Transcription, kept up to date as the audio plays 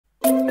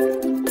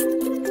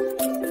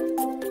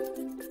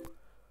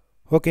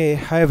Okay,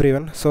 hi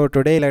everyone. So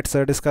today let's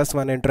discuss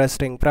one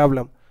interesting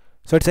problem.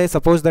 So it says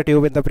suppose the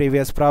tube in the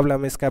previous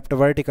problem is kept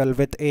vertical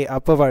with A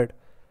upward,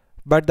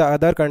 but the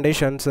other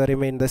conditions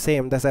remain the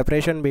same. The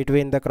separation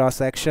between the cross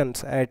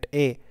sections at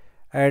A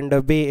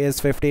and B is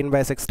 15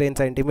 by 16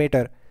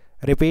 centimeter.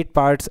 Repeat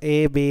parts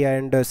A, B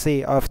and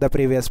C of the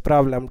previous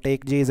problem.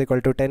 Take G is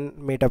equal to 10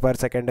 meter per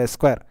second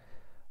square.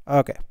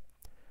 Okay.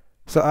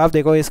 सो आप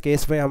देखो इस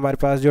case में हमारे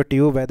पास जो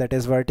tube है that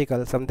is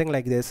vertical something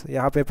like this.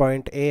 यहाँ पे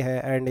point A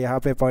है एंड यहाँ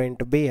पे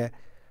पॉइंट बी है.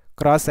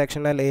 Cross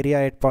sectional area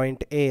at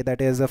point A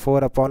that is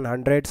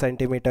 4/100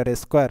 centimetre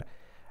square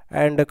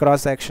and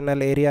cross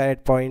sectional area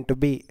at point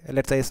B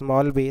let's say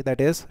small B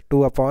that is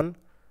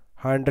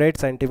 2/100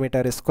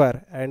 centimetre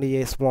square and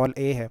ये small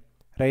ए है,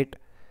 right.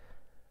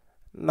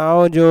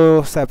 Now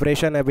जो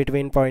separation है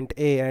between point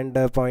A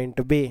and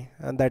point B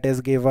that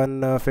is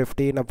given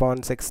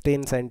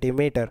 15/16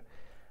 centimetre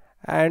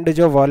and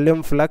जो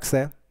volume flux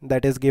है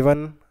that is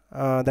given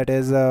that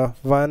is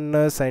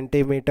 1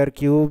 centimetre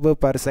cube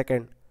पर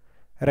second,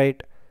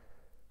 right.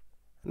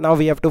 Now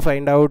we have to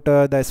find out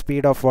the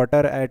speed of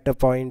water at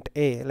point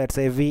A let's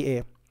say V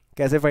A.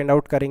 कैसे find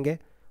out करेंगे?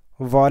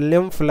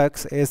 Volume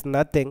flux is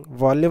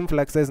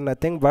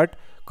nothing but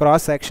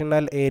cross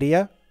sectional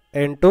area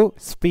into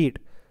speed.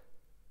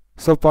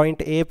 So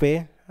point A पे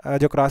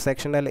जो cross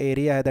sectional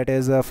area है that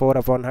is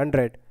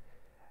 4/100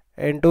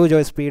 into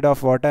जो speed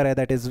of water है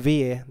that is V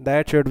A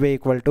that should be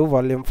equal to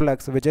volume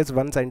flux which is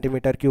 1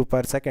 centimetre cube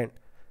पर second.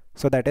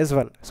 So that is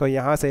 1. सो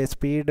यहाँ से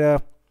speed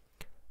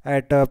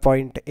at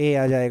point A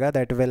आ जाएगा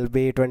that will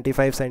be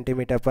 25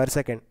 centimetre पर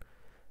second.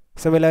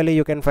 Similarly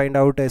you can find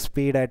out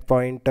speed at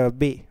point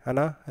B, है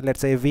ना.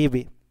 Let's say we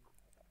B.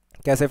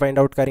 कैसे find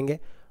out करेंगे?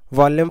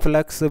 Volume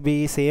flux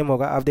भी सेम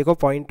होगा. आप देखो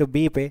पॉइंट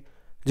बी पे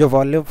जो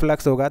वॉल्यूम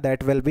फ्लक्स होगा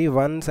that will be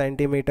 1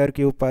 centimetre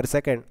cube पर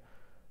second.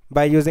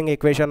 By using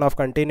equation of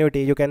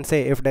continuity you can say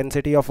if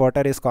density of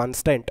water is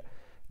constant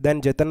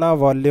then जितना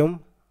वॉल्यूम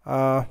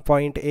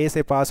पॉइंट ए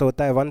से पास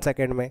होता है 1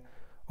 सेकेंड में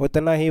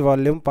उतना ही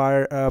वॉल्यूम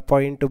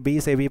पॉइंट बी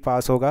से भी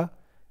पास होगा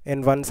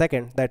in 1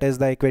 second. That is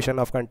the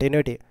equation of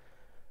continuity.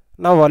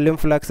 Now volume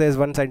flux is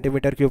 1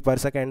 centimeter cube per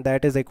second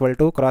that is equal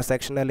to cross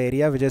sectional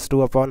area which is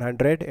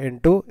 2/100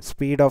 into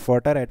speed of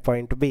water at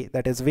point B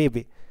that is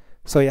VB.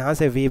 So यहाँ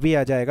से VB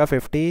आ जाएगा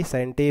 50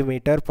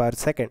 centimetre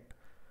पर second.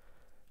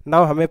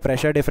 Now हमें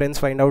pressure difference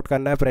find out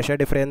करना है. Pressure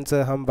difference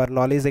हम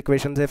Bernoulli's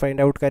equation से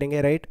find out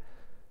करेंगे, राइट.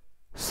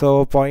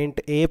 सो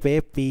पॉइंट ए पे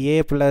P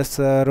A plus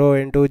rho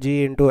into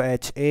ji into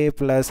H A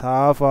plus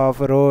half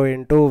of rho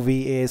into V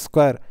A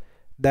square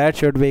that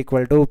should be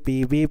equal to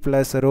P B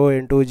plus rho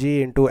into ji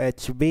into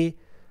H B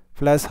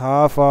plus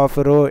half of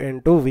rho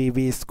into we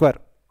B square.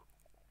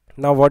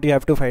 Now what you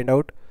have to find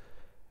out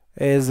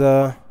is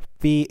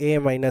P A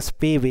minus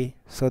P B.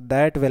 So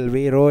that will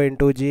be rho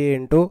into ji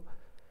into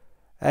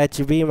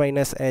HB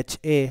minus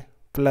HA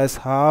plus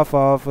half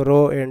of rho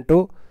into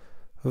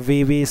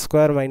VB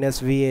square minus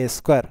VA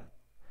square.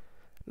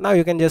 Now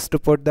you can just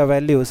put the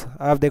values.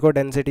 आप देखो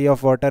density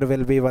of water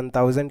will be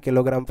 1000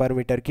 kilogram per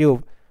meter cube.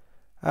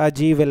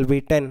 G will be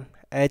 10.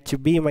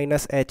 HB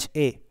minus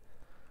HA.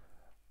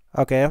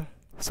 Okay.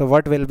 So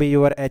what will be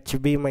your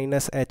HB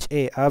minus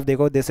HA? आप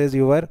देखो this is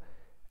your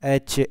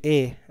HA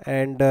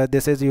and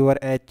this is your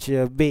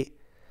HB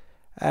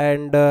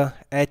and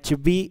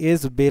HB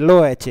is below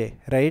HA,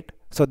 right?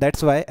 So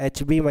that's why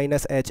HB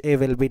minus HA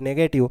will be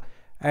negative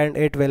and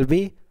it will be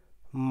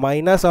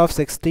minus of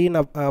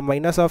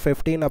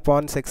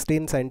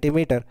 15/16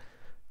 centimeter.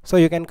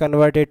 So you can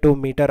convert it to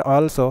meter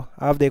also.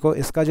 आप देखो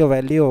इसका जो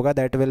value होगा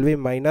that will be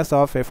minus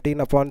of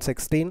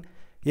 15/16.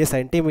 ये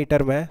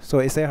centimetre में, so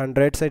इसे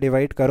 100 से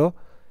divide करो.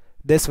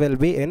 This will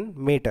be in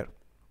meter.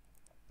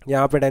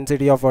 यहाँ पे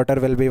density of water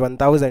will be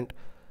 1000.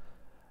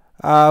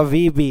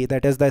 VB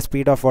that is the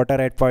speed of water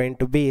at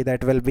point B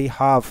that will be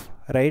half,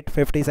 right.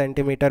 50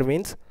 centimeter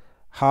means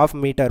half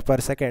meter per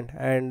second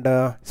and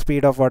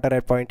speed of water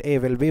at point A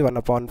will be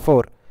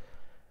 1/4.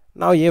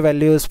 Now ये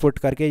values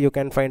put करके you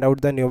can find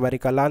out the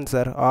numerical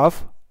answer of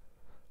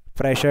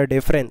pressure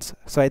difference.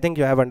 So I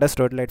think you have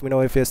understood. Let me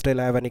know if you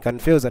still have any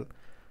confusion.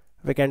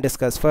 We can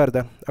discuss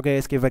further. Okay,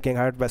 keep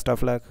working hard. Best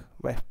of luck.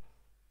 Bye.